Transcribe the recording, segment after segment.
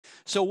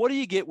So what do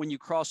you get when you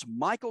cross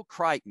Michael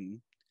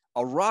Crichton,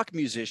 a rock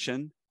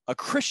musician, a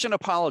Christian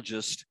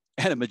apologist,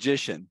 and a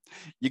magician?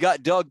 You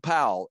got Doug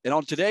Powell. And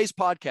on today's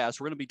podcast,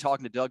 we're going to be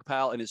talking to Doug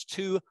Powell and his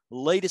two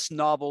latest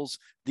novels.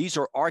 These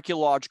are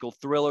archaeological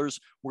thrillers.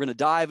 We're going to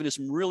dive into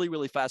some really,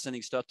 really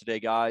fascinating stuff today,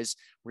 guys.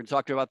 We're going to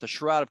talk about the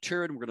Shroud of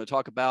Turin. We're going to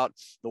talk about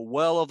the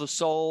Well of the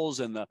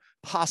Souls and the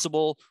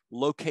possible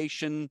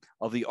location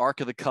of the Ark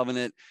of the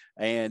Covenant.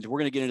 And we're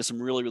going to get into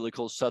some really, really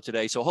cool stuff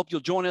today. So I hope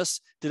you'll join us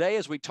today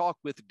as we talk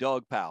with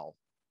Doug Powell.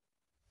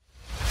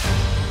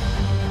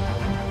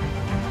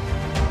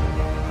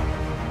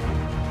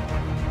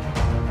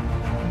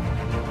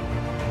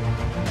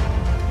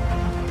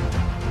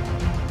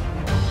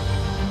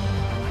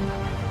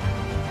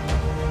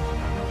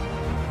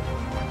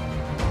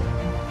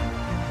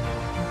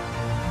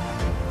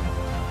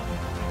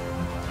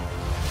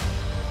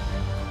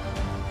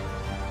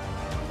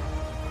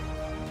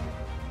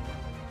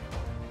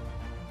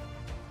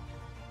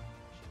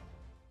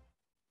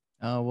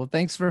 Well,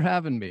 thanks for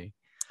having me.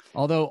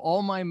 Although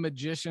all my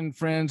magician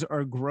friends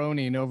are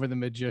groaning over the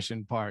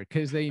magician part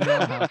because they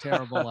know how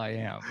terrible I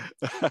am.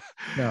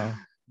 No.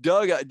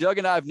 Doug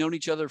and I have known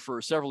each other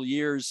for several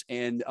years,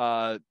 and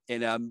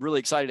I'm really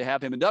excited to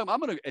have him. And Doug,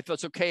 if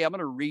it's okay, I'm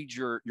gonna read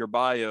your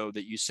bio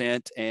that you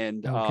sent,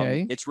 and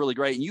okay. It's really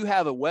great. And you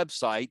have a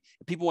website.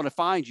 If people want to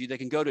find you, they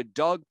can go to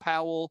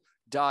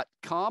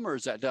dougpowell.com, or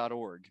is that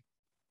 .org?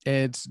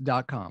 It's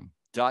 .com.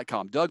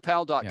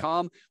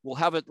 DougPowell.com. Yeah. We'll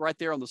have it right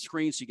there on the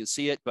screen so you can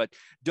see it. But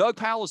Doug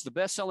Powell is the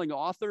best-selling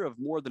author of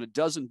more than a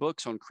dozen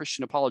books on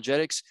Christian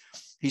apologetics.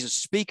 He's a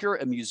speaker,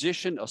 a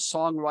musician, a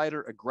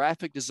songwriter, a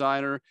graphic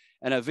designer,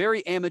 and a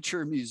very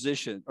amateur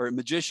magician.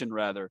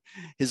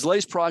 His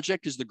latest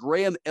project is the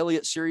Graham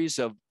Elliott series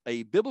of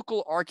a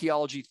biblical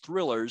archaeology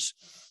thrillers,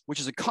 which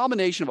is a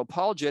combination of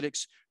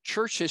apologetics,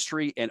 church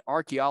history, and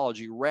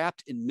archaeology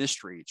wrapped in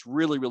mystery. It's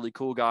really, really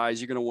cool, guys.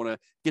 You're going to want to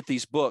get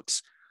these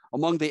books.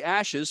 Among the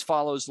Ashes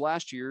follows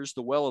last year's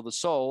The Well of the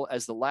Soul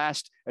as the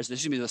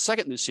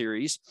second in the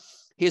series.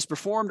 He has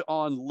performed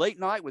on Late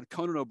Night with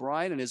Conan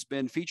O'Brien and has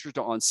been featured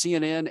on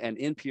CNN and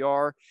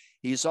NPR.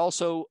 He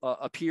also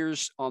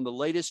appears on the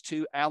latest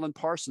two Alan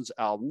Parsons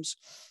albums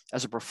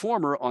as a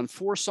performer on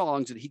 4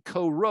 songs that he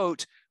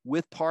co-wrote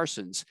with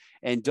Parsons.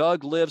 And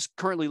Doug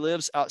currently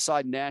lives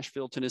outside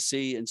Nashville,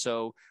 Tennessee. And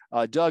so,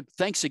 Doug,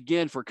 thanks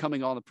again for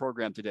coming on the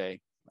program today.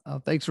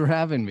 Thanks for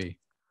having me.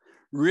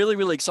 Really,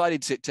 really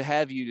excited to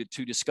have you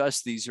to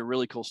discuss these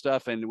really cool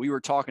stuff. And we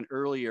were talking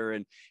earlier,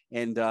 and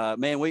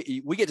man,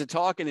 we get to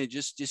talk, and it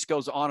just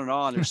goes on and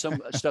on. There's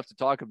some stuff to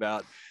talk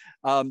about.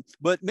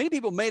 But many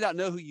people may not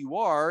know who you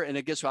are, and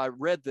I guess I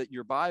read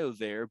your bio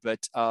there. But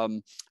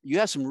you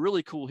have some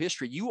really cool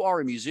history. You are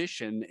a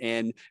musician,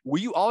 and were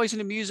you always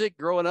into music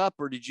growing up,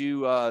 or did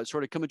you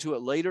sort of come into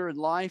it later in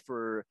life,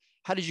 or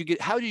how did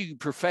you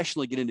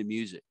professionally get into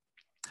music?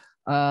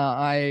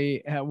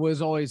 I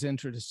was always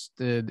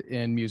interested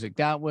in music.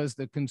 That was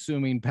the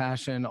consuming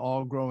passion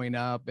all growing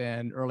up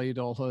and early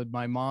adulthood.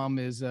 My mom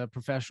is a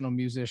professional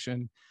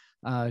musician.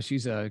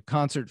 She's a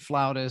concert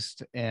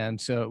flautist. And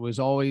so it was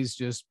always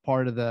just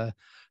part of the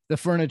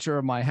furniture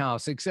of my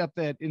house, except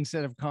that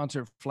instead of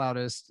concert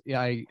flautist,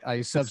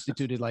 I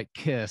substituted like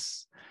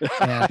Kiss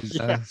and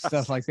Yes.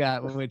 Stuff like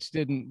that, which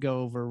didn't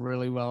go over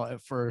really well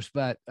at first.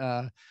 But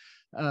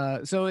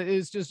so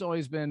it's just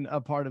always been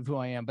a part of who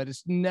I am, but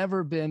it's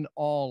never been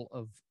all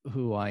of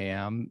who I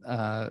am.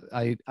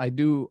 I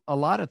do a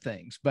lot of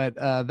things, but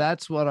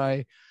that's what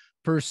I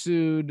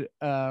pursued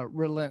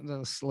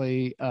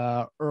relentlessly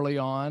early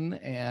on,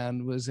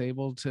 and was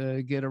able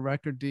to get a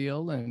record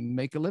deal and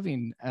make a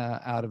living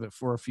out of it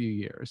for a few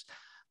years.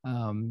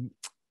 And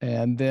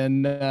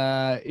then,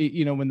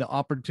 when the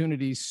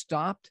opportunity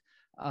stopped,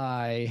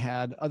 I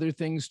had other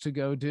things to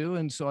go do.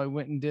 And so I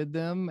went and did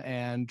them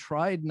and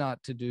tried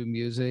not to do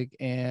music.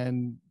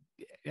 And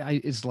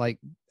it's like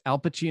Al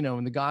Pacino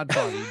in The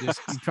Godfather. You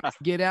try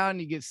to get out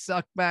and you get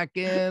sucked back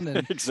in.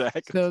 And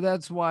exactly. So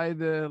that's why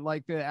the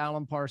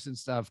Alan Parsons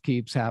stuff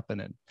keeps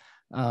happening.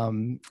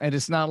 And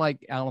it's not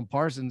like Alan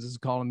Parsons is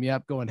calling me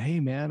up going,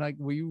 "Hey man,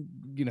 will you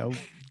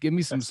give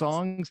me some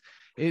songs?"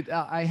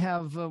 I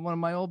have one of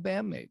my old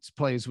bandmates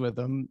plays with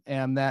them,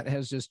 and that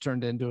has just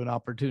turned into an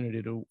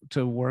opportunity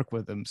to work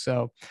with them.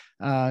 So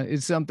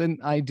it's something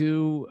I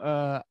do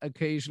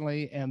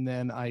occasionally, and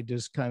then I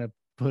just kind of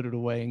put it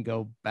away and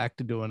go back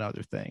to doing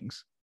other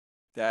things.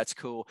 That's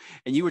cool.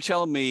 And you were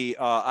telling me,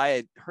 I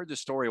had heard this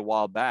story a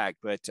while back,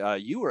 but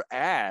you were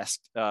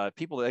asked, I think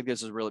people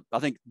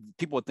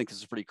would think this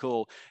is pretty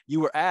cool.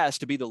 You were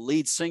asked to be the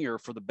lead singer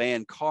for the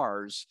band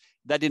Cars.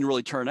 That didn't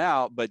really turn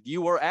out, but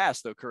you were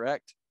asked though,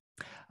 correct?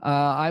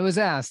 I was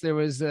asked. There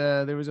was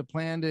a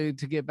plan to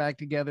get back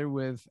together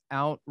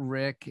without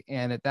Rick,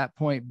 and at that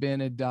point Ben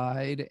had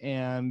died,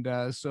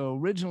 and so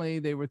originally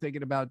they were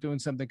thinking about doing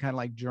something kind of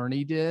like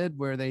Journey did,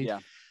 where they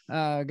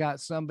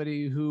got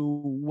somebody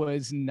who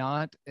was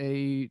not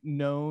a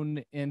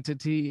known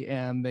entity,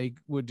 and they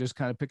would just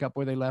kind of pick up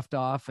where they left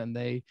off, and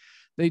they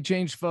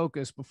changed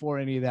focus before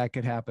any of that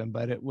could happen.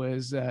 But it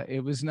was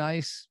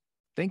nice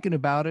thinking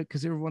about it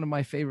because they were one of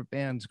my favorite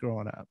bands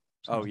growing up.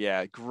 So. Oh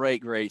yeah,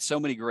 great. So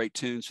many great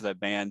tunes for that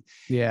band.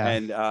 Yeah.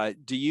 And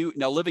do you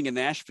now living in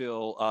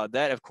Nashville?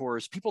 That of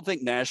course, people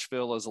think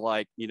Nashville is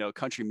like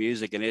country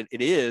music, and it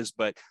is,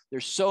 but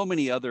there's so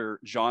many other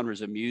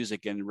genres of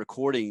music and the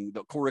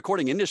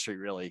recording industry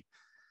really.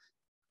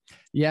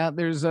 Yeah,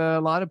 there's a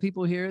lot of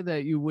people here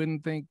that you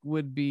wouldn't think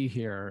would be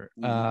here.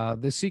 Mm-hmm.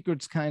 The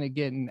secret's kind of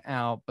getting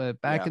out, but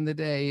back Yeah. in the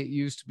day, it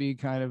used to be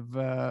kind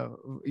of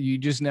you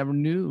just never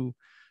knew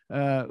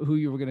who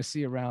you were going to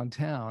see around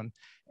town.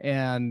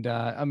 And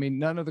I mean,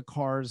 none of the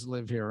Cars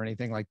live here or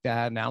anything like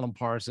that. And Alan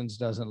Parsons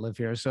doesn't live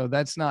here. So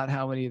that's not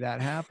how many of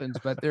that happens.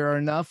 But there are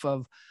enough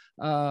of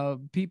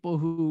people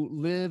who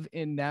live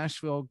in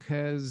Nashville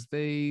because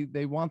they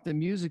want the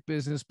music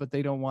business, but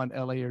they don't want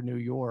LA or New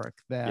York.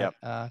 That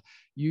Yep.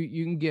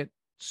 You can get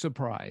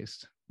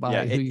surprised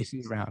Yeah, by who you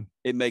see around.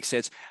 it makes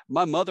sense.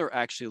 My mother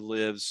actually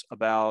lives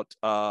about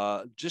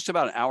just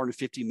about an hour and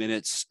 50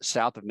 minutes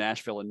south of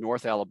Nashville in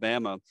North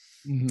Alabama.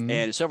 Mm-hmm.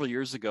 And several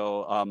years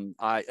ago,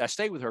 I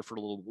stayed with her for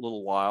a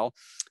little while,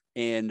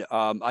 and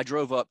I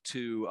drove up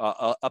to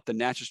up the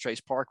Natchez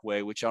Trace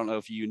Parkway, which I don't know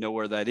if you know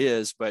where that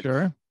is, but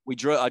Sure.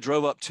 I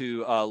drove up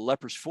to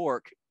Lepers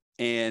Fork,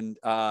 and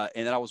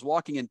then I was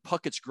walking in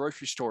Puckett's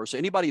grocery store. So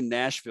anybody in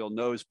Nashville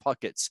knows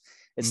Puckett's.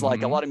 It's like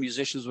a Mm-hmm. lot of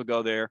musicians would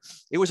go there.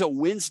 It was a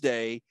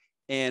Wednesday,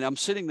 and I'm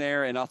sitting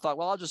there, and I thought,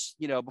 well, I'll just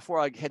before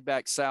I head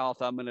back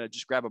south, I'm gonna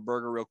just grab a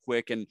burger real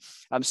quick. And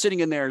I'm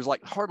sitting in there. There's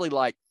like hardly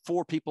like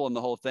 4 people in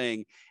the whole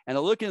thing, and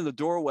I look into the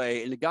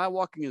doorway, and the guy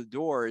walking in the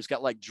door has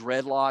got like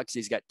dreadlocks.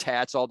 He's got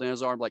tats all down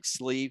his arm, like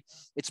sleeve.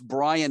 It's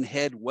Brian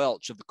Head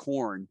Welch of the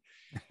Corn.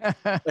 so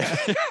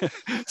he,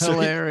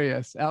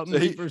 Hilarious. Out in so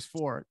he, Leapers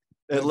Fork.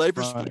 At That's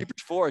Labor's funny.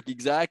 Fork,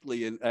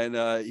 exactly,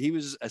 and he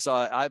was. So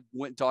I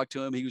went and talked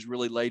to him. He was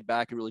really laid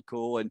back and really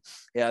cool. And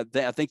yeah,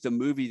 I think the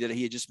movie that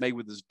he had just made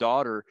with his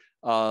daughter,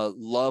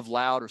 Love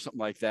Loud or something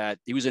like that.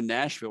 He was in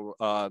Nashville.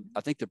 I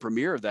think the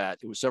premiere of that,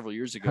 it was several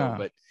years ago.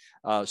 Huh.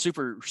 But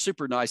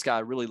super nice guy,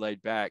 really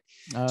laid back.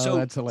 Oh, So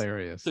that's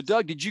hilarious. so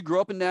Doug, did you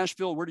grow up in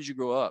Nashville? Where did you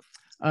grow up?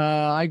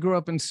 I grew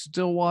up in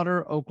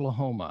Stillwater,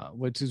 Oklahoma,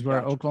 which is where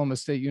Gotcha. Oklahoma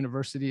State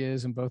University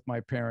is, and both my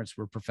parents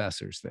were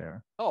professors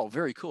there. Oh,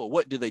 very cool.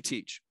 What did they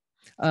teach?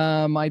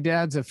 My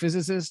dad's a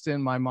physicist,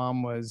 and my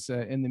mom was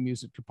in the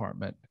music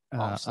department.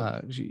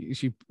 Awesome.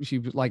 She,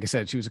 like I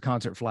said, she was a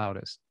concert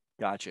flautist.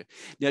 Gotcha.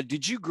 Now,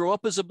 did you grow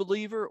up as a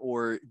believer,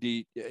 or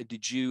did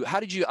you? How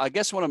did you? I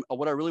guess what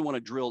I really want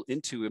to drill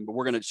into, and but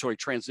we're going to sort of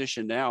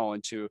transition now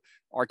into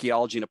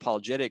archaeology and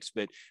apologetics.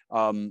 But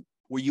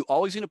were you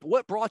always in?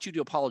 What brought you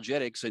to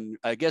apologetics? And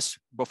I guess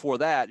before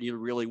that,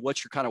 really,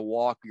 what's your kind of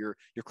walk, your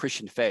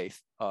Christian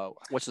faith?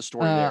 What's the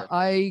story there?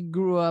 I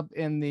grew up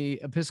in the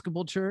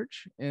Episcopal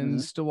Church in Mm-hmm.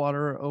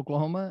 Stillwater,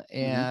 Oklahoma,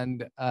 Mm-hmm.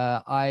 and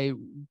I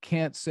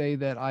can't say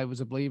that I was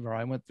a believer.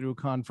 I went through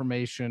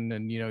confirmation,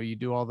 and you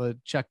do all the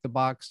check the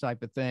box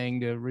type of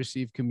thing to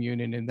receive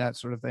communion and that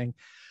sort of thing.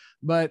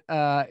 But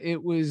it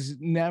was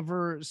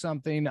never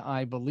something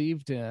I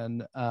believed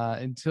in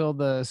until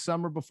the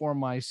summer before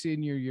my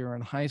senior year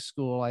in high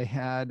school. I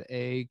had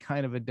a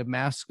kind of a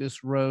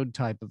Damascus Road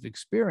type of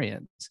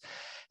experience,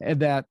 and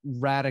that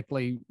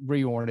radically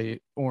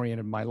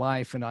reoriented my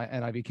life, and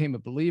I became a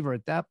believer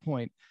at that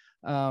point.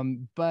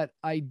 But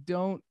I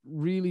don't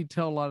really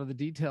tell a lot of the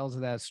details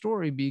of that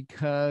story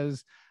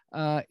because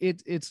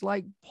it's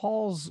like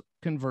Paul's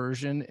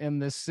conversion in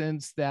the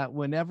sense that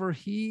whenever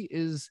he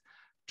is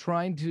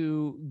trying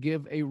to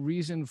give a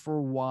reason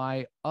for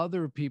why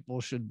other people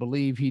should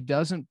believe, he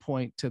doesn't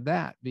point to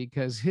that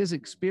because his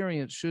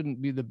experience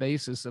shouldn't be the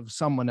basis of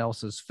someone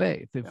else's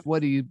faith. If Yep.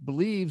 what he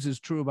believes is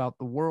true about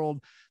the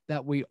world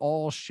that we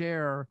all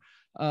share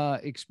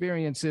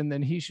experience in,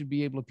 then he should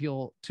be able to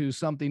appeal to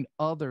something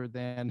other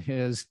than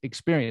his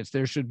experience.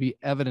 There should be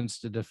evidence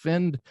to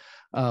defend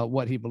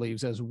what he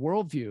believes as a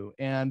worldview.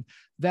 And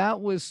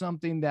that was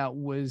something that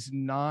was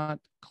not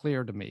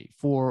clear to me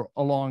for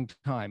a long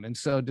time. And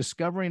so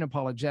discovering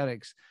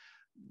apologetics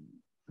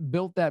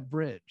built that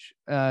bridge,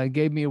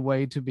 gave me a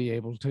way to be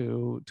able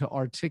to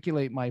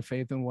articulate my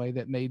faith in a way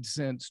that made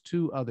sense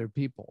to other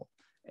people.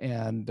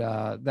 And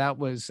that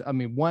was, I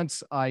mean,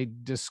 once I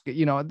just,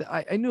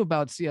 I knew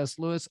about C.S.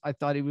 Lewis. I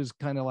thought he was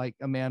kind of like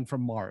a man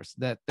from Mars,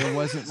 that there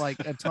wasn't like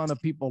a ton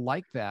of people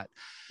like that.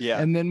 Yeah.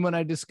 And then when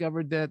I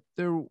discovered that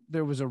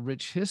there was a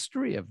rich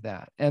history of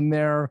that, and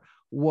there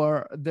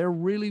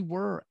really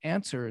were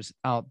answers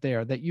out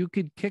there that you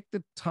could kick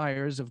the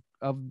tires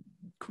of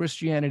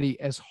Christianity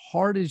as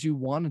hard as you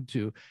wanted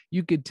to.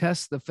 You could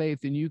test the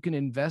faith and you can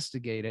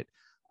investigate it.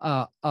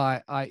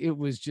 It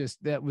was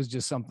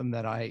just something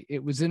that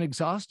it was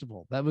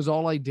inexhaustible. That was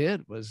all I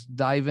did, was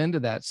dive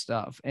into that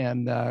stuff,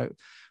 and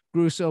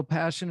grew so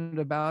passionate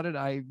about it.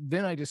 I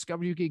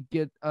discovered you could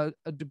get a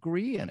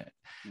degree in it.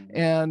 Mm-hmm.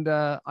 And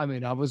I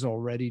mean, I was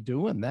already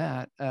doing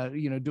that,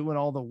 doing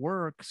all the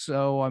work.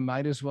 So I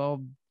might as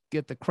well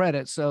get the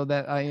credit. So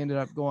that I ended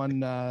up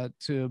going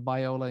to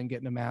Biola and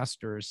getting a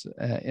master's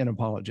in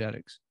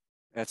apologetics.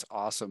 That's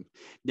awesome.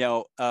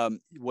 Now,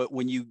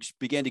 when you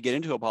began to get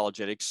into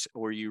apologetics,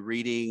 were you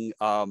reading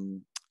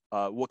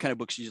what kind of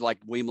books you like,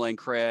 William Lane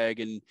Craig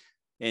and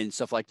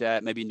stuff like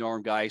that, maybe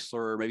Norm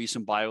Geisler, maybe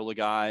some Biola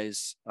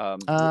guys.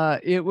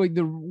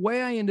 The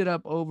way I ended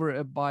up over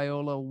at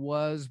Biola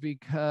was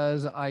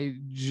because I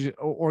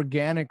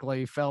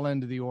organically fell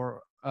into the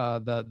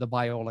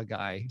Biola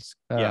guys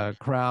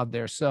crowd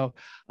there. So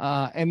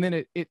and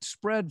then it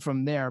spread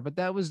from there, but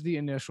that was the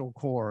initial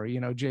core,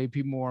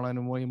 J.P. Moreland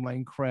and William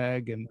Lane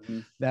Craig,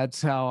 and that's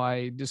how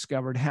I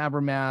discovered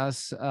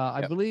Habermas.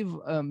 I believe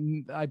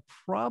I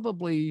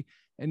probably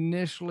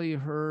initially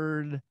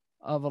heard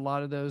of a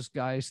lot of those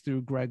guys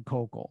through Greg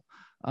Kokel.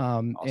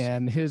 Awesome.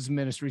 And his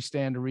ministry,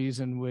 Stand to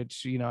Reason,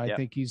 which, I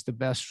think he's the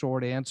best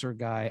short answer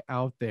guy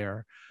out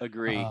there.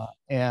 Agree.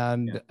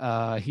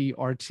 He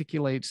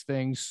articulates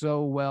things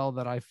so well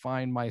that I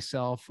find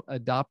myself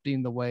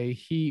adopting the way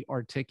he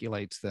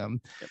articulates them,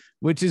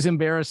 which is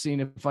embarrassing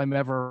if I'm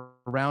ever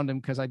around him,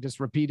 because I just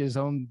repeat his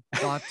own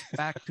thoughts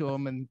back to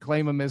him and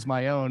claim them as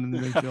my own, and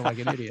then we feel like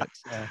an idiot.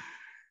 So.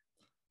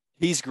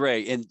 He's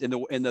great, and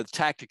the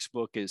tactics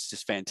book is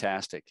just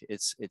fantastic.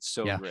 It's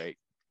so great.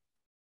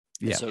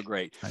 It's so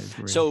great. I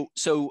agree. So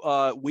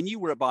when you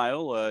were at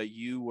Biola,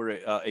 you were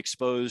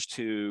exposed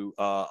to,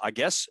 I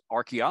guess,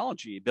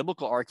 archaeology,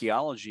 biblical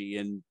archaeology,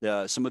 and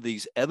some of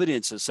these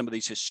evidences, some of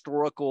these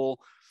historical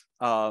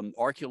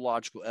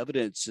archaeological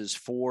evidences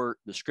for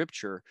the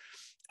scripture.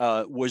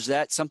 Was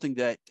that something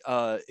that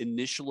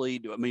initially,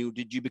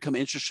 did you become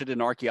interested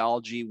in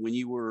archaeology when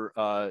you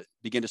were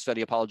begin to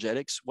study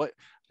apologetics? What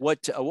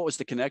was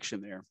the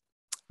connection there?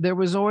 There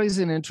was always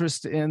an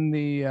interest in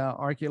the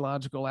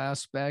archaeological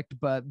aspect,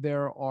 but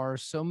there are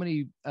so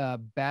many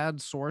bad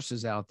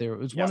sources out there. It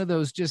was one of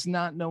those just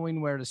not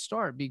knowing where to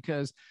start,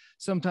 because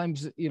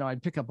sometimes,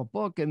 I'd pick up a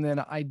book and then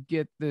I'd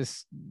get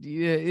this,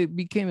 it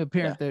became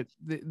apparent that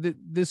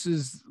this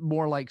is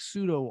more like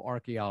pseudo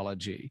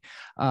archaeology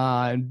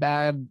and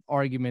bad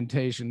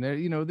argumentation.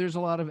 There, there's a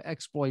lot of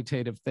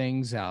exploitative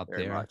things out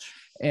Very there. Much.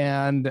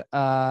 And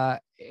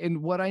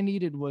what I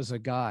needed was a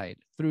guide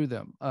through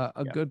them,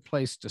 a good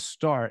place to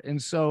start.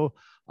 And so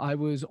I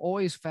was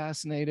always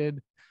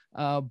fascinated,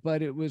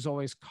 but it was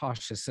always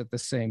cautious at the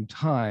same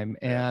time.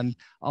 And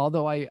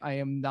although I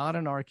am not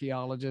an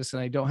archaeologist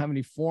and I don't have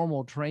any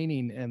formal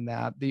training in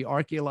that, the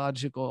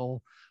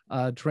archaeological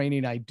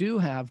training I do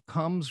have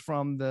comes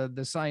from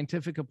the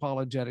scientific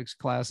apologetics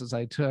classes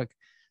I took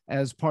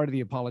as part of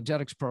the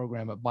apologetics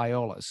program at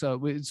Biola.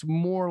 So it's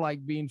more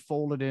like being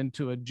folded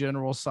into a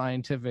general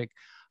scientific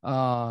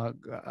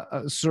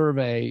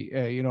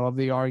survey, of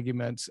the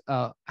arguments.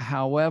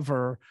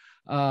 However,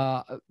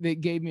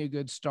 it gave me a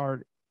good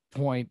start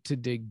point to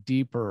dig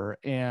deeper.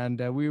 And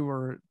we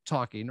were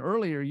talking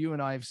earlier, you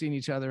and I have seen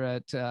each other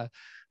at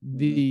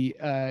the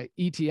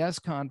ETS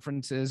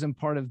conferences, and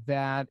part of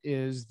that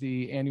is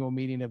the annual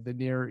meeting of the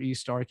Near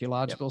East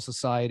Archaeological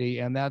Society,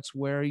 and that's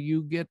where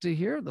you get to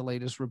hear the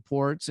latest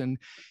reports and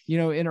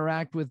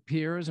interact with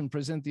peers and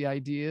present the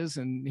ideas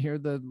and hear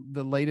the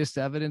latest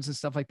evidence and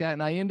stuff like that.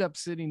 And I end up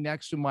sitting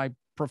next to my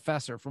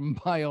professor from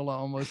Biola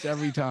almost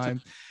every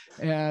time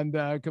and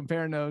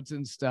compare notes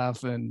and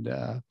stuff.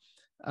 And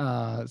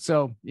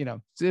so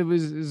it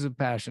was a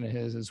passion of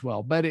his as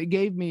well, but it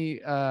gave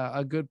me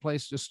a good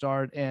place to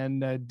start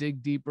and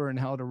dig deeper in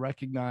how to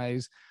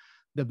recognize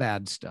the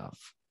bad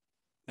stuff.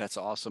 That's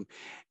awesome.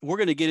 We're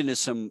going to get into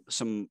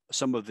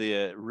some of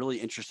the really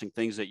interesting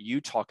things that you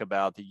talk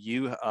about, that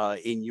you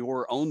in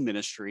your own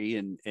ministry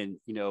and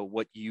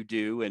what you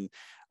do, and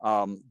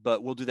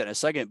but we'll do that in a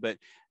second. But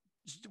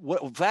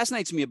what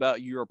fascinates me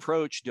about your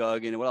approach,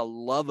 Doug, and what I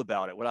love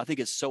about it, what I think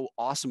is so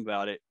awesome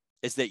about it,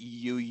 is that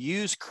you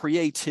use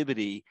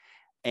creativity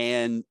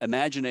and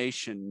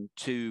imagination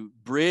to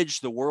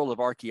bridge the world of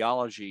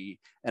archaeology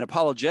and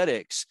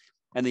apologetics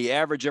and the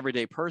average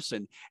everyday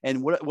person.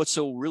 And what's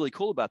so really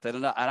cool about that,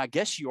 and I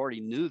guess you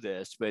already knew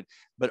this, but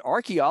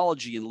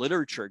archaeology and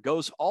literature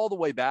goes all the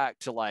way back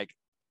to like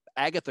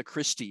Agatha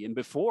Christie and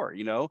before.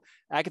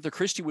 Agatha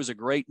Christie was a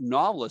great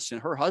novelist,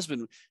 and her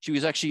husband, she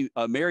was actually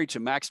married to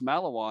Max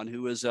Mallowan,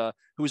 who was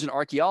an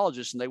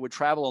archaeologist, and they would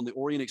travel on the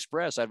Orient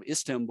Express out of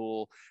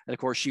Istanbul. And of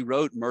course, she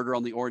wrote Murder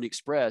on the Orient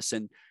Express,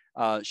 and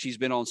she's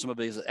been on some of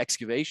these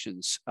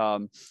excavations. I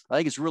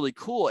think it's really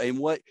cool.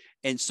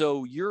 And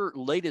so your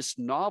latest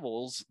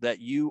novels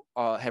that you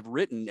have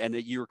written, and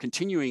that you're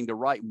continuing to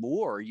write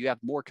more, you have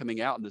more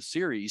coming out in the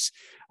series,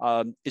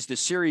 is the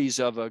series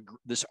of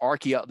this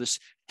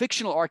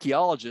fictional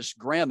archaeologist,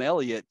 Graham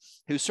Elliott,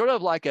 who's sort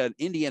of like an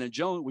Indiana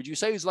Jones. Would you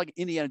say he's like an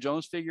Indiana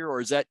Jones figure, or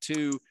is that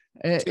too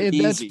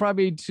easy? That's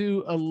probably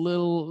a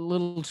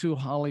little too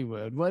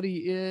Hollywood. What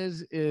he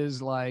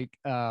is like,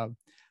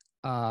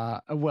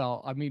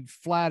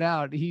 flat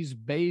out, he's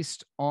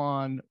based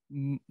on,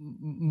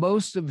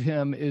 most of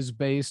him is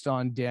based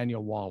on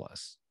Daniel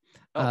Wallace.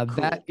 Cool.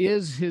 That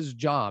is his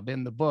job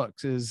in the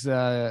books, is,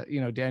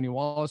 Daniel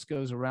Wallace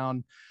goes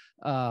around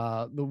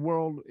the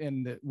world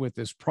with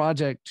this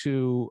project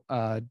to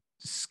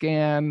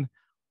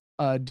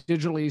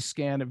digitally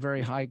scan at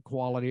very high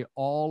quality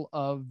all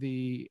of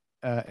the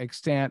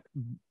extant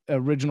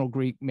original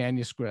Greek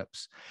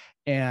manuscripts,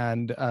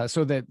 and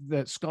so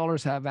that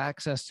scholars have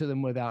access to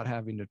them without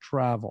having to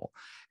travel.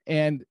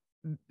 And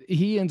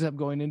he ends up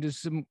going into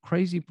some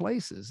crazy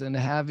places and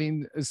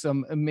having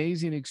some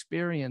amazing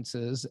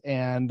experiences.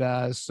 And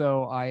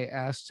so I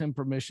asked him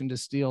permission to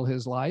steal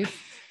his life,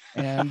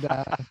 and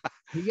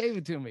he gave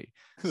it to me.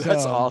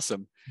 That's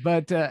awesome.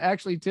 But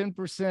actually,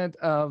 10%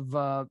 of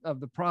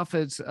the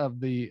profits of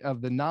the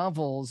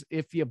novels,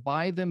 if you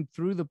buy them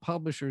through the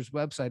publisher's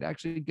website,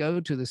 actually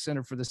go to the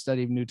Center for the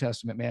Study of New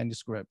Testament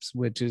Manuscripts,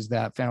 which is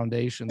that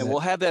foundation. And we'll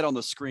have that on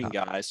the screen,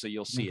 guys, so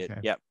you'll see it.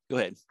 Yeah, go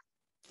ahead.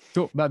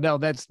 Cool. But no,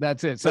 that's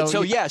it. So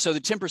so the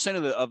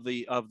 10%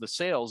 of the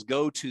sales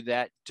go to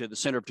the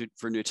Center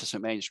for New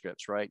Testament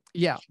Manuscripts, right?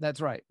 Yeah,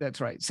 that's right.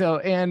 So,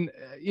 and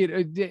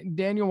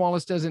Daniel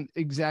Wallace doesn't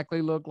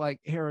exactly look like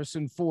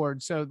Harrison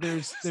Ford. So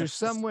there's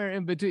somewhere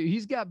in between.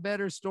 He's got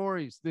better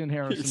stories than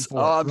Harrison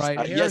Ford,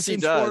 right? Yes, he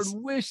does.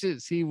 Ford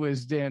wishes he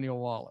was Daniel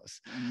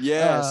Wallace.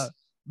 Yes.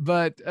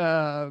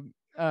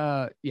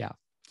 Yeah.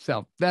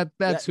 So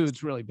that's who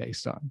it's really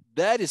based on.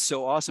 That is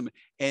so awesome,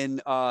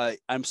 and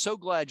I'm so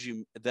glad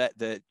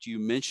that you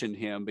mentioned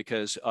him,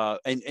 because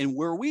and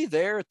were we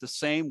there at the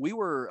same? We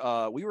were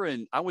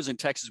I was in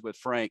Texas with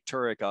Frank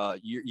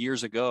Turek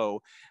years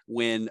ago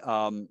when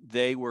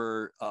they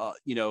were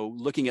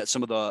looking at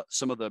some of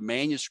the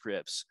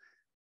manuscripts,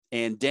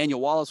 and Daniel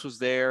Wallace was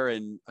there,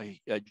 and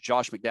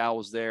Josh McDowell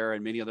was there,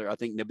 and many other. I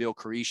think Nabil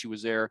Qureshi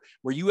was there.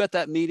 Were you at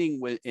that meeting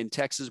in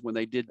Texas when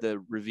they did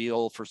the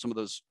reveal for some of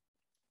those?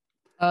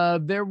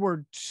 There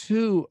were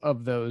 2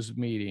 of those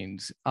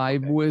meetings. I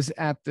was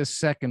at the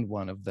second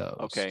one of those.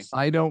 Okay.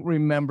 I don't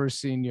remember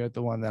seeing you at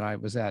the one that I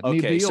was at.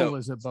 Okay, Nabil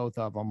was at both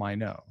of them, I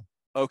know.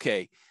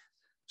 Okay.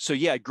 So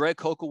yeah, Greg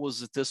Kokel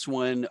was at this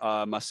one.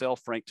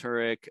 Myself, Frank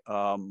Turek.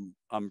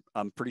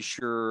 I'm pretty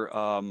sure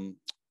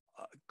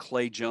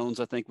Clay Jones,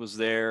 I think, was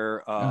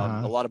there.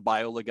 A lot of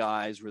Biola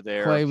guys were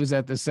there. Clay was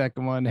at the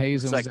second one.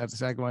 Hazen was at the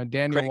second one.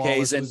 Daniel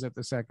Wallace was at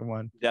the second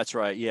one. That's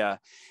right. Yeah.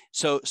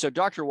 So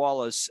Dr.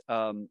 Wallace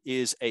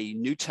is a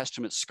New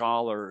Testament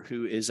scholar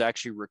who is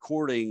actually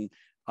recording,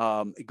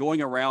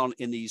 going around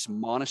in these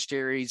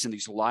monasteries and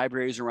these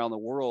libraries around the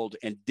world,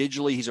 and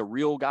digitally, he's a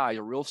real guy,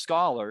 a real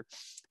scholar.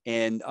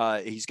 And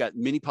he's got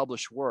many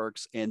published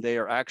works, and they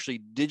are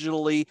actually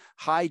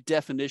high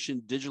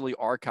definition, digitally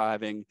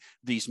archiving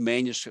these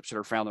manuscripts that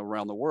are found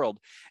around the world.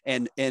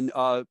 And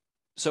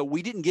so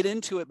we didn't get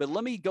into it, but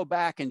let me go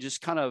back and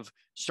just kind of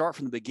start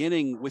from the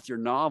beginning with your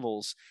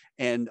novels.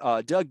 And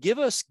Doug, give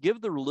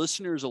the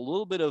listeners a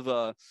little bit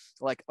of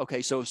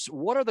okay, so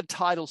what are the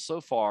titles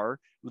so far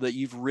that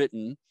you've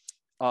written?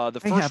 The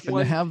first I happen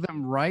to have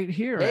them right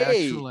here,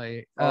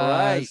 actually. All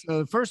right. So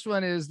the first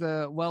one is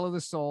The Well of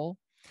the Soul.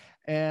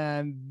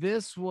 And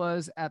this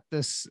was at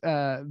this,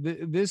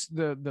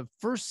 the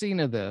first scene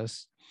of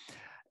this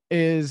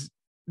is,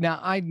 now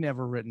I'd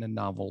never written a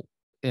novel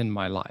in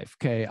my life.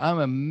 Okay. I'm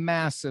a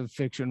massive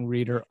fiction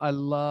reader. I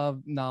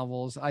love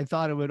novels. I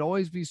thought it would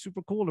always be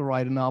super cool to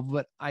write a novel,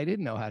 but I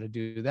didn't know how to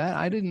do that.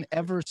 I didn't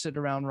ever sit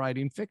around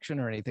writing fiction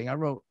or anything. I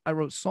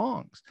wrote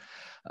songs.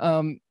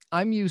 I'm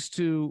used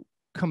to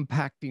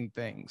compacting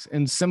things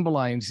and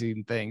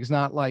symbolizing things,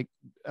 not like,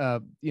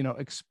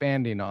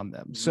 expanding on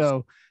them.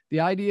 So the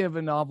idea of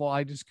a novel,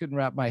 I just couldn't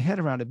wrap my head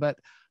around it. But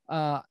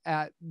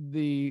at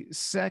the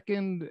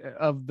second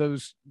of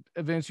those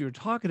events you were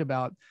talking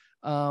about,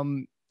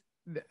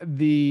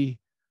 the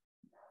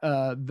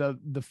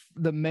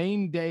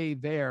main day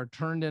there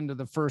turned into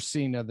the first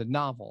scene of the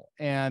novel.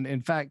 And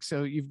in fact,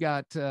 so you've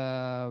got,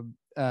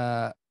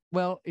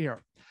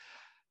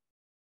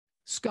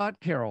 Scott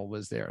Carroll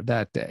was there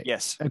that day.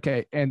 Yes.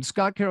 Okay. And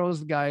Scott Carroll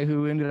is the guy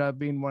who ended up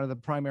being one of the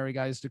primary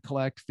guys to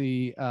collect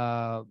the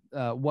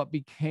what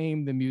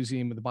became the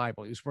Museum of the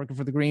Bible. He was working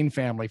for the Green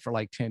family for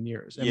like 10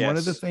 years. And one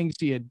of the things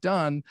he had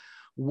done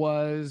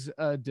was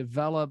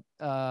develop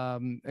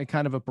a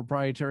kind of a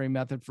proprietary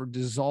method for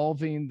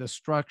dissolving the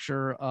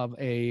structure of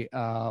a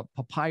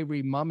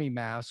papyri mummy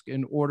mask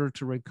in order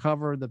to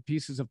recover the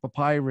pieces of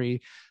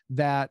papyri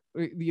that,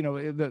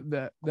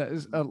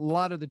 a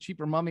lot of the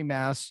cheaper mummy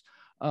masks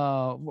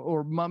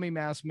or mummy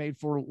masks made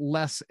for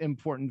less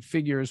important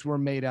figures were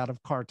made out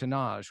of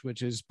cartonnage,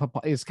 which is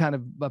kind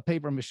of a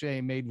paper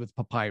mache made with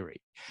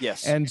papyri.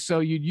 Yes. And so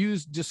you'd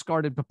use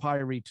discarded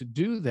papyri to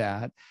do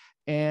that.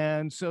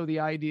 And so the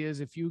idea is,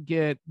 if you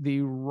get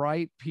the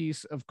right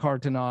piece of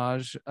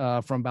cartonnage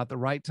from about the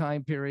right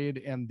time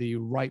period and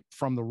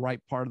from the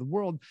right part of the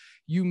world,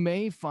 you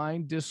may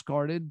find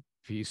discarded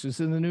pieces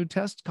in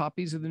the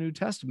copies of the New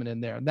Testament in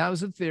there. That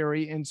was a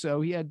theory. And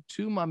so he had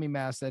 2 mummy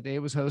masks that day.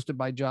 It was hosted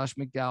by Josh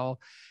McDowell.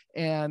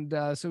 And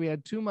so he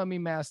had 2 mummy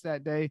masks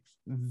that day.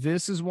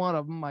 This is one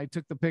of them. I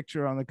took the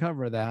picture on the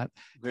cover of that.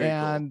 Very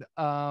cool.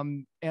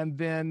 And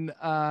then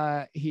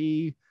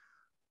he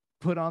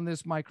put on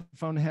this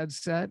microphone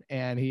headset,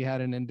 and he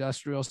had an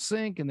industrial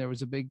sink, and there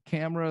was a big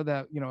camera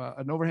that, you know,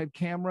 an overhead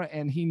camera,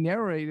 and he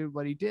narrated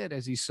what he did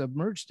as he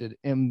submerged it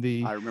in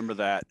the I remember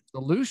that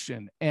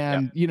solution.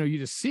 And, you know, you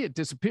just see it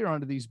disappear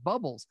onto these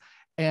bubbles.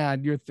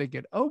 And you're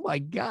thinking, oh my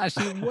gosh,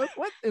 what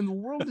in the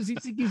world does he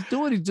think he's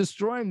doing? He's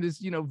destroying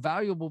this, you know,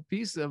 valuable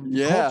piece of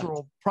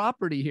cultural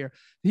property here.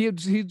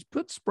 He'd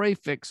put spray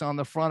fix on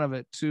the front of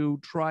it to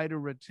try to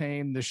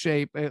retain the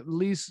shape, at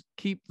least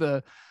keep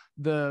the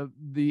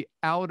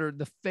outer,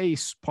 the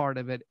face part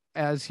of it,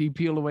 as he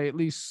peeled away at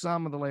least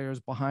some of the layers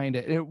behind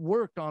it. It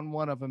worked on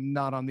one of them,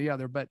 not on the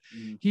other, but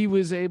he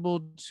was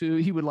able to,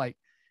 he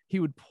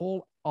would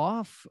pull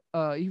off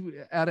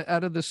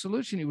out of the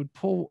solution, he would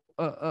pull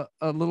a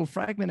little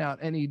fragment out,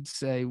 and he'd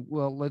say,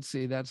 well, let's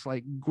see, that's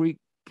like Greek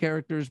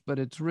characters, but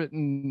it's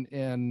written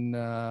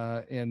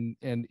in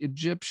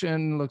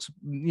Egyptian,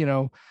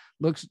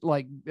 looks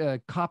like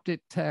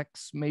Coptic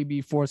text,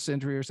 maybe 4th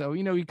century or so.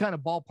 You know, he kind of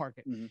ballpark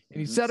it. And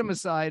he set him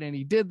aside, and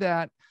he did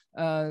that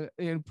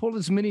and pulled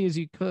as many as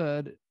he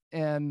could.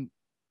 And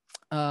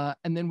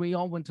then we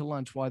all went to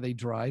lunch while they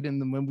dried. And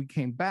then when we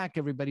came back,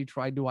 everybody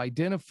tried to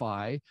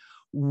identify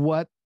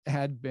what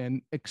had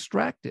been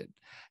extracted.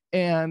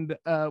 And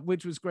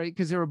which was great,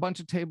 because there were a bunch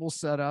of tables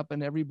set up,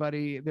 and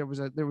everybody, there was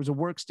a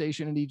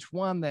workstation in each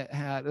one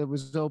that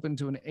was open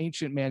to an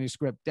ancient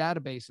manuscript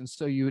database. And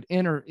so you would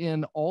enter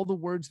in all the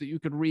words that you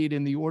could read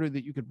in the order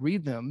that you could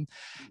read them.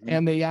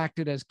 And they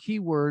acted as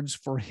keywords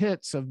for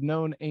hits of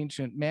known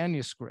ancient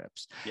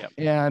manuscripts.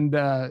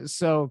 And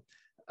so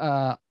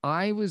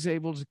I was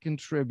able to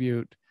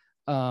contribute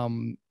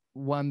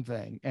one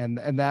thing,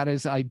 and that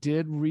is, I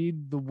did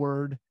read the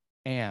word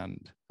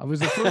 "and." I was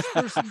the first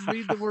person to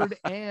read the word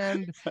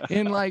 "and"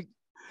 in like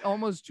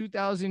almost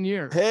 2,000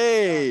 years.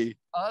 Hey.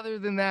 Other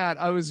than that,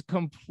 I was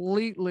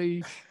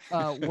completely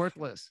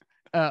worthless,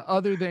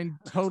 other than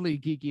totally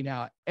geeking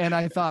out. And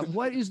I thought,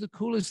 what is the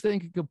coolest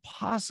thing it could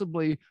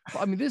possibly,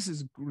 I mean, this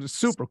is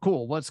super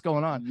cool, what's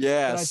going on?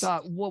 Yes. But I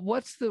thought, well,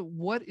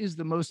 what is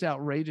the most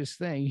outrageous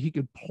thing he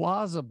could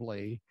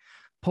plausibly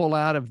pull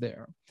out of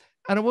there?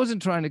 And I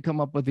wasn't trying to come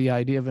up with the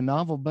idea of a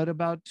novel, but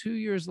about 2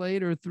 years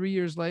later, 3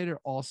 years later,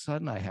 all of a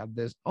sudden I have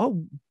this,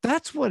 oh,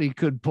 that's what he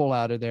could pull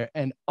out of there.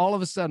 And all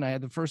of a sudden I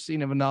had the first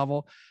scene of a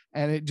novel,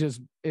 and it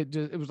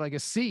was like a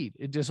seed.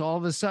 It just, all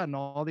of a sudden,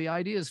 all the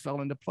ideas fell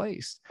into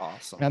place.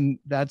 Awesome. And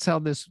that's how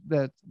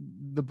the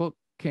book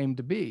came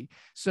to be.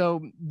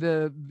 So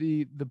the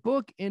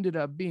book ended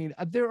up being,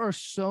 there are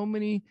so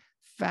many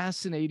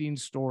fascinating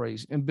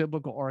stories in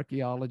biblical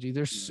archaeology.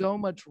 There's so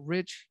much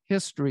rich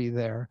history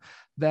there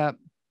that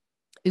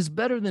is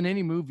better than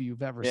any movie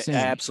you've ever seen.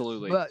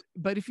 Absolutely.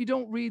 But if you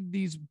don't read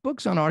these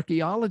books on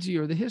archaeology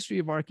or the history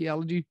of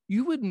archaeology,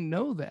 you wouldn't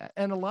know that.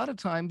 And a lot of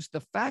times the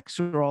facts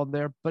are all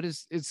there, but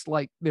it's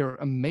like they're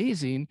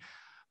amazing,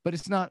 but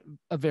it's not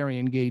a very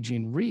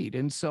engaging read.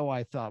 And so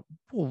I thought,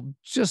 well,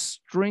 just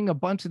string a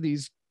bunch of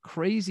these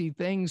crazy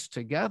things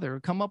together,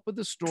 come up with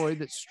a story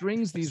that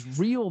strings these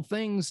real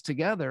things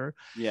together.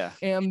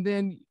 And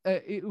then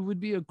it would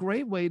be a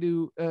great way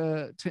to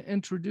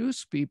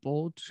introduce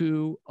people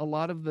to a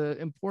lot of the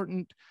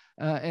important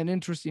and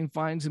interesting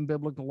finds in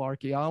biblical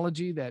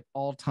archaeology that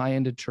all tie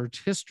into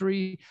church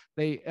history.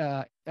 They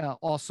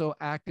also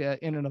act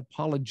in an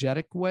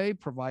apologetic way,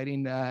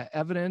 providing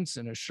evidence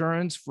and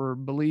assurance for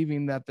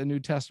believing that the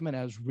New Testament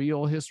has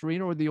real history,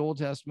 or the Old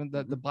Testament,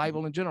 that the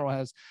Bible in general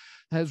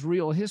has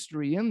real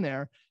history in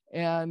there.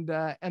 And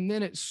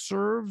then it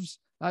serves,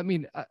 I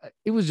mean,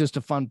 it was just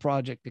a fun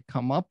project to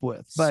come up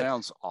with. But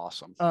sounds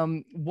awesome.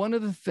 One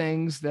of the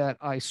things that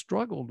I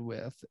struggled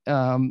with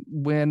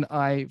when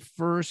I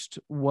first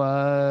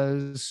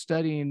was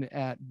studying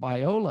at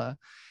Biola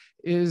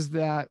is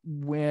that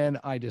when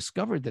I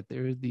discovered that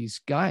there are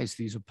these guys,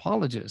 these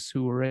apologists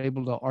who were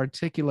able to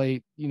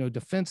articulate,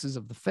 defenses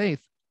of the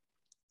faith,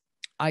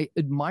 I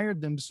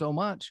admired them so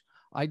much.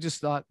 I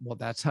just thought, well,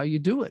 that's how you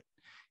do it.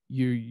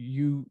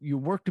 You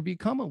work to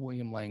become a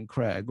William Lane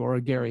Craig or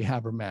a Gary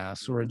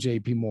Habermas or a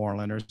J.P.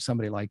 Moreland or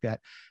somebody like that.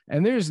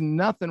 And there's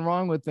nothing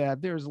wrong with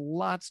that. There's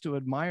lots to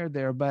admire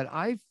there. But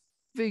I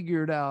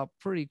figured out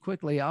pretty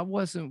quickly I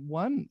wasn't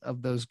one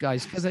of those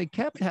guys, because I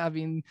kept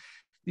having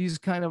these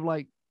kind of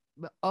like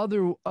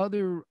other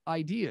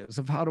ideas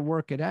of how to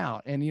work it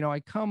out. And,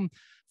 I come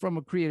from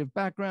a creative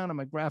background. I'm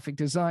a graphic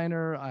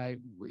designer.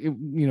 I've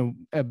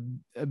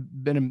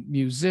been a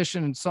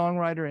musician and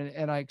songwriter,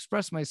 and I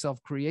express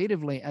myself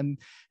creatively, and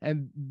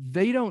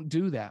they don't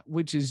do that,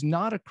 which is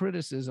not a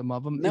criticism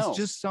of them. No. It's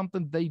just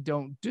something they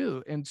don't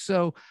do. And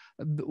so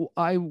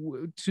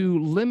to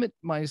limit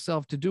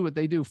myself to do what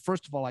they do,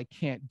 first of all, I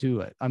can't do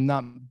it. I'm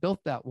not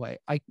built that way.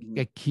 I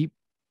keep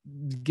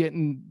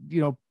getting,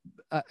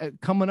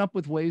 coming up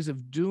with ways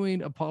of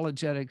doing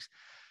apologetics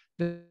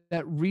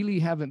that really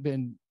haven't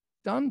been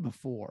done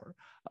before,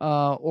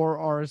 or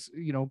are,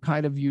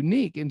 kind of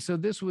unique. And so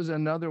this was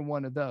another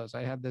one of those.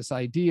 I had this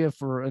idea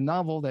for a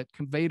novel that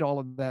conveyed all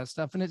of that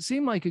stuff. And it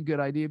seemed like a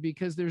good idea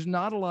because there's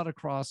not a lot of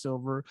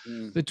crossover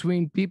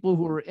between people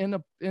who are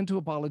into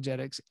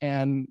apologetics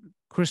and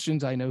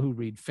Christians I know who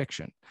read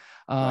fiction,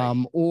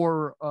 Right.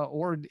 or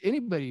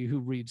anybody who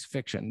reads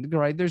fiction,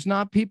 right? There's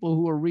not people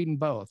who are reading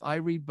both. I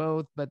read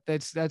both, but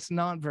that's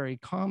not very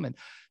common.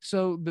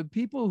 So the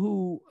people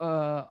who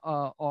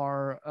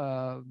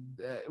are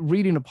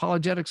reading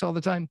apologetics all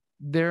the time,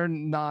 they're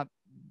not,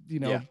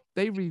 Yeah.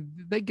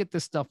 they get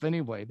this stuff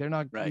anyway. They're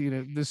not, Right.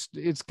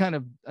 it's kind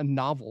of a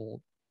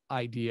novel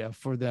idea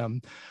for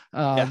them,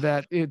 Yeah.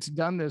 that it's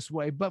done this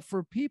way. But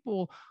for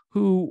people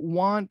who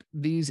want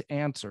these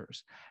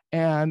answers,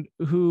 and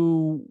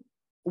who,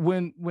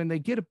 when they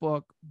get a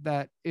book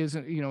that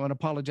isn't, an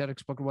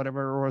apologetics book or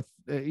whatever,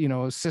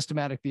 or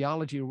systematic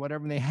theology or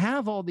whatever, and they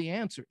have all the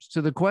answers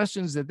to the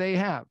questions that they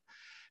have,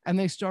 and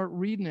they start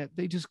reading it,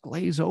 they just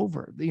glaze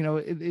over.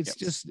 It's Yep.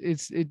 just,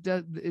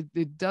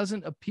 it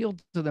doesn't appeal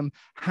to them.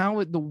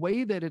 The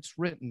way that it's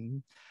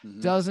written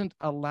Mhm. doesn't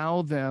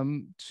allow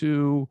them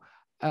to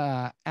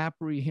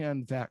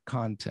apprehend that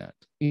content.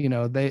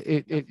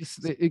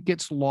 It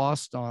gets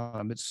lost on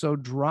them. It's so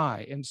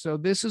dry. And so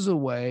this is a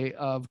way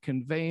of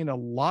conveying a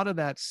lot of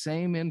that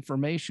same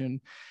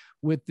information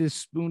with this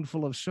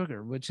spoonful of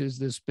sugar, which is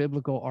this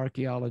biblical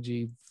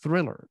archaeology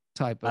thriller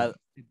type of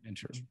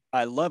adventure.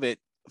 I love it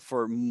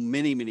for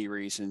many, many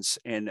reasons.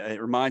 And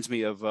it reminds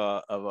me of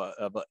a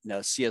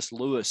C.S.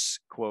 Lewis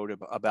quote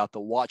about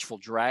the watchful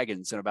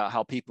dragons, and about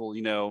how people,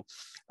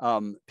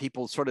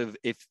 people sort of,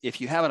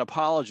 if you have an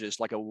apologist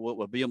like a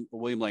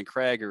William Lane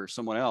Craig or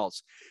someone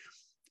else,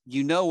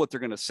 what they're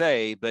going to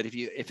say. But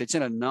if it's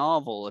in a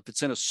novel, if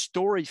it's in a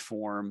story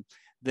form,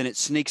 then it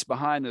sneaks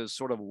behind those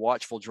sort of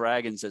watchful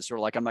dragons that sort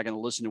of like, I'm not going to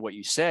listen to what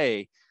you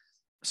say.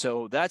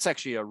 So that's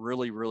actually a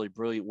really, really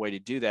brilliant way to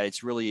do that.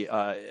 It's really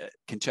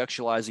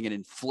contextualizing it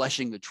and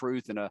fleshing the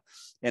truth in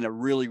a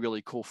really,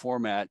 really cool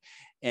format.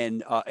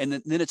 And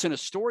then it's in a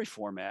story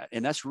format.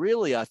 And that's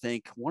really, I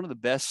think, one of the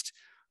best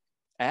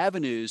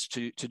avenues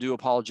to do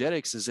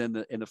apologetics is in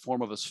the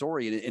form of a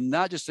story, and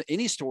not just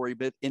any story,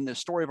 but in the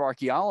story of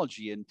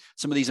archaeology and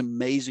some of these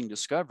amazing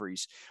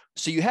discoveries.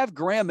 So you have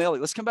Graham Elliott.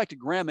 Let's come back to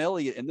Graham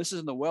Elliott, and this is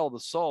in The Well of the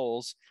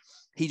Souls.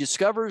 He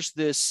discovers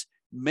this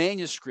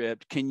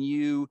manuscript. Can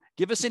you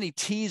give us any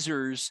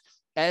teasers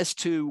as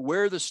to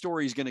where the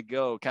story is going to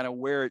go, kind of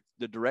where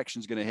the direction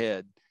is going to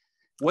head?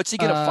 What's he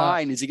going to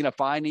find? Is he going to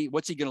find?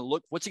 What's he going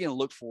to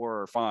look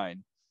for or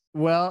find?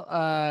 Well,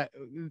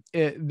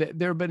 there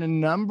have been a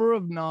number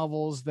of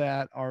novels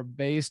that are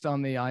based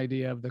on the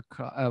idea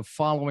of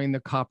following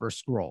the Copper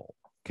Scroll.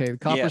 Okay, the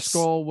Copper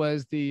Scroll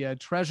was the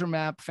treasure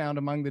map found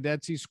among the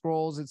Dead Sea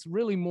Scrolls. It's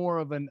really more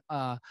of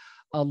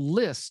a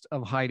list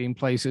of hiding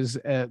places,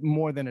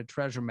 more than a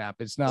treasure map.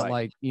 It's not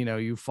like,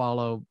 you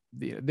follow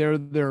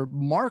they're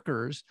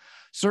markers,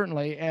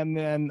 certainly, and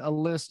then a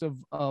list of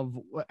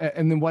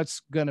and then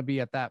what's going to be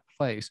at that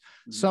place.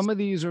 Mm-hmm. Some of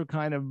these are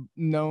kind of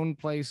known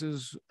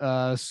places,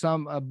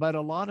 but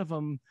a lot of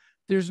them,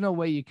 there's no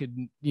way you could,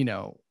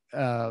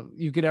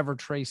 you could ever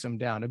trace them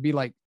down. It'd be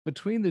like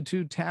between the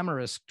two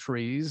tamarisk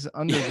trees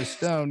under the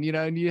stone,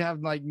 and you have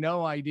like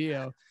no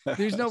idea.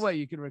 There's no way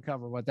you can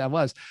recover what that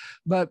was.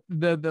 But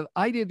the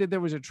idea that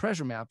there was a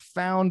treasure map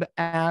found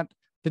at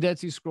the Dead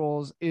Sea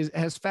Scrolls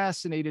has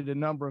fascinated a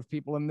number of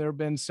people, and there have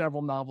been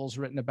several novels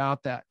written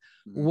about that.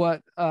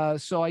 Mm-hmm.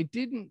 So I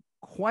didn't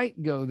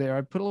quite go there.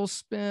 I put a little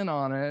spin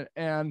on it,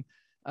 and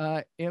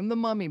in the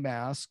mummy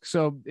mask.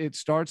 So it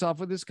starts off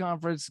with this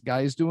conference.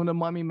 Guy's doing a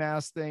mummy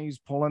mask thing. He's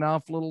pulling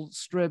off little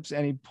strips,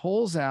 and he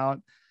pulls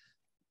out,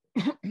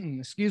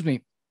 excuse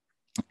me,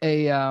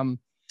 a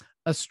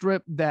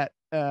strip that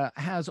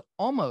has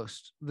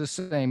almost the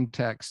same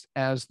text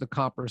as the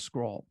Copper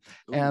Scroll.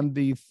 Ooh. And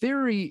the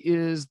theory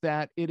is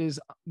that it is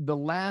the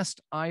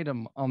last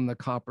item on the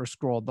Copper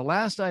Scroll. The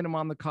last item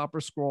on the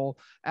Copper Scroll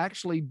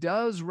actually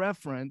does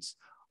reference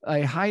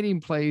a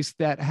hiding place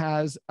that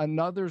has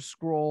another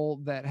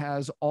scroll that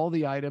has all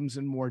the items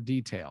in more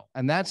detail.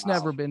 And that's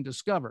never been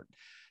discovered.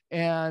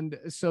 And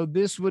so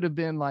this would have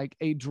been like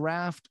a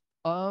draft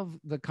of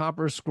the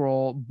Copper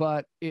Scroll,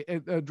 but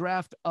a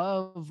draft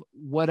of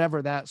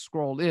whatever that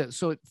scroll is.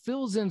 So it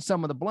fills in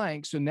some of the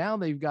blanks. So now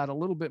they've got a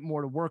little bit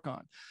more to work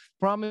on.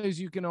 Problem is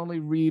you can only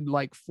read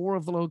like 4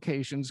 of the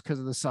locations because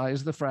of the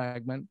size of the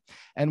fragment.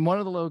 And one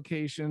of the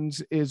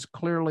locations is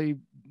clearly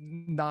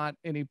not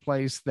any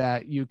place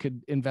that you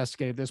could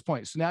investigate at this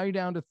point. So now you're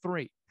down to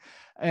 3.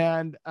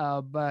 And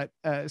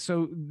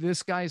so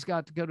this guy's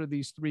got to go to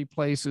these 3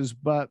 places,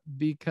 but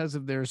because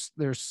of there's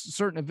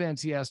certain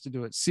events, he has to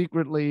do it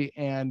secretly,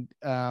 and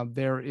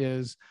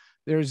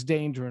there's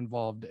danger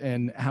involved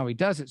in how he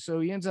does it. So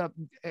he ends up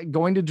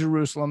going to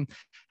Jerusalem,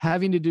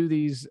 having to do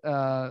these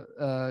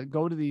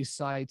go to these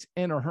sites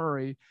in a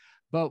hurry,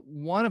 but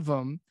one of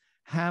them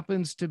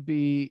happens to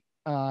be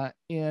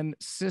in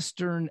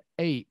Cistern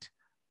 8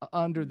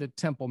 under the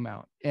Temple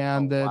Mount.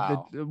 And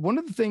one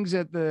of the things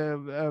that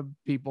the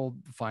people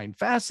find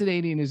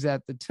fascinating is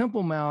that the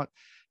Temple Mount,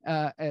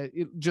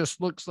 it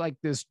just looks like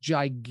this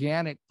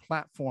gigantic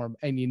platform,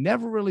 and you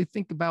never really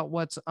think about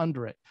what's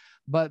under it.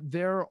 But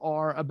there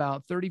are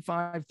about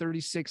 35,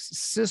 36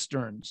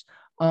 cisterns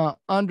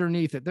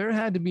underneath it. There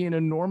had to be an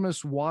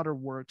enormous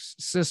waterworks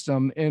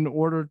system in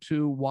order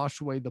to wash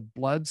away the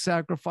blood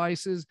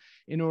sacrifices,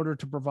 in order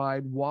to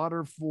provide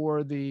water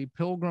for the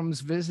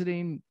pilgrims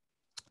visiting.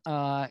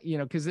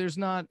 Because there's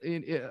not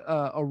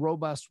a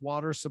robust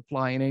water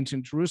supply in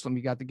ancient Jerusalem.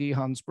 You got the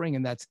Gihon Spring,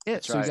 and that's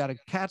it. So you got to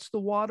catch the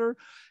water,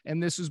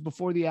 and this is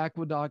before the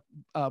aqueduct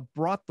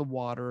brought the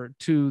water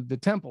to the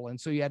temple, and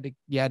so you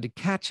had to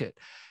catch it,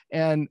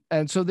 and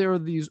so there are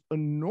these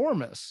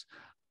enormous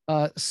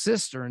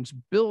cisterns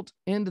built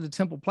into the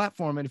temple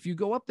platform. And if you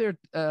go up there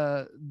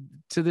to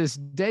this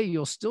day,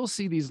 you'll still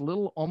see these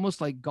little, almost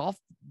like golf,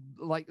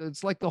 like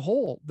it's like the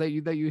hole that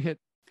you hit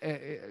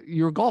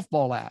your golf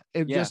ball at,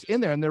 just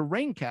in there, and they're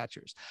rain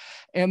catchers.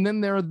 And then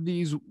there are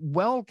these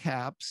well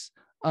caps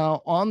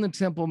on the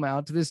Temple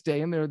Mount to this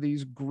day, and there are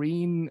these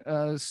green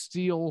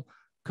steel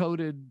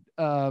coated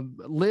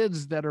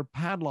lids that are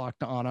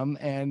padlocked on them,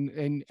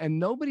 and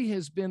nobody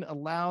has been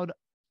allowed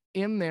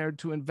in there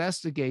to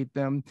investigate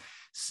them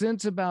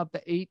since about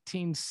the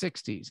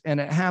 1860s. And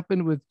it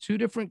happened with two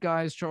different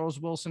guys, Charles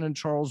Wilson and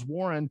Charles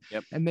Warren,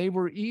 and they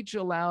were each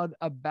allowed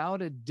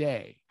about a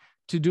day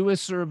to do a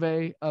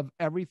survey of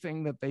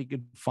everything that they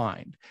could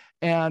find.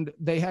 And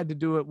they had to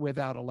do it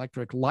without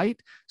electric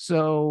light.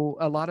 So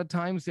a lot of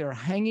times they're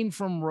hanging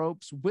from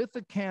ropes with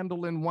a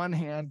candle in one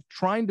hand,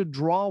 trying to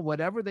draw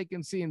whatever they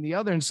can see in the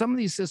other. And some of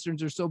these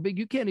cisterns are so big,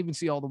 you can't even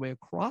see all the way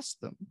across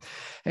them.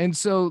 And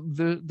so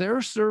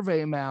their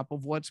survey map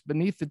of what's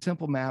beneath the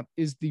temple map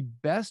is the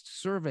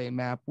best survey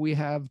map we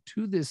have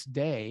to this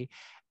day.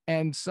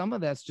 And some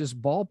of that's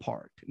just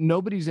ballpark.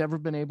 Nobody's ever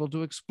been able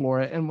to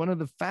explore it. And one of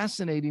the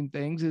fascinating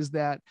things is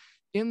that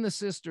in the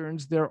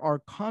cisterns, there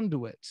are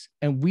conduits,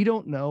 and we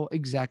don't know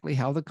exactly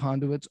how the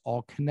conduits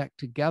all connect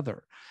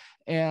together.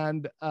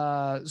 And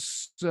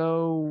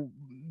so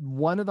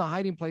one of the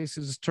hiding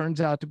places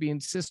turns out to be in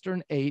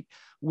Cistern 8,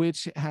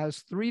 which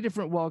has 3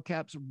 different well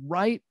caps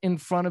right in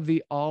front of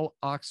the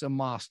Al-Aqsa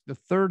Mosque, the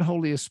third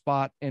holiest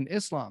spot in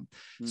Islam.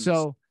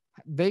 So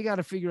they got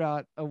to figure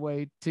out a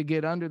way to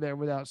get under there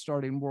without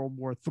starting World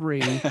War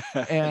III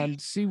and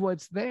see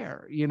what's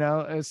there,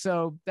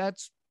 So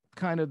that's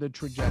kind of the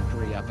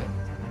trajectory of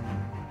it.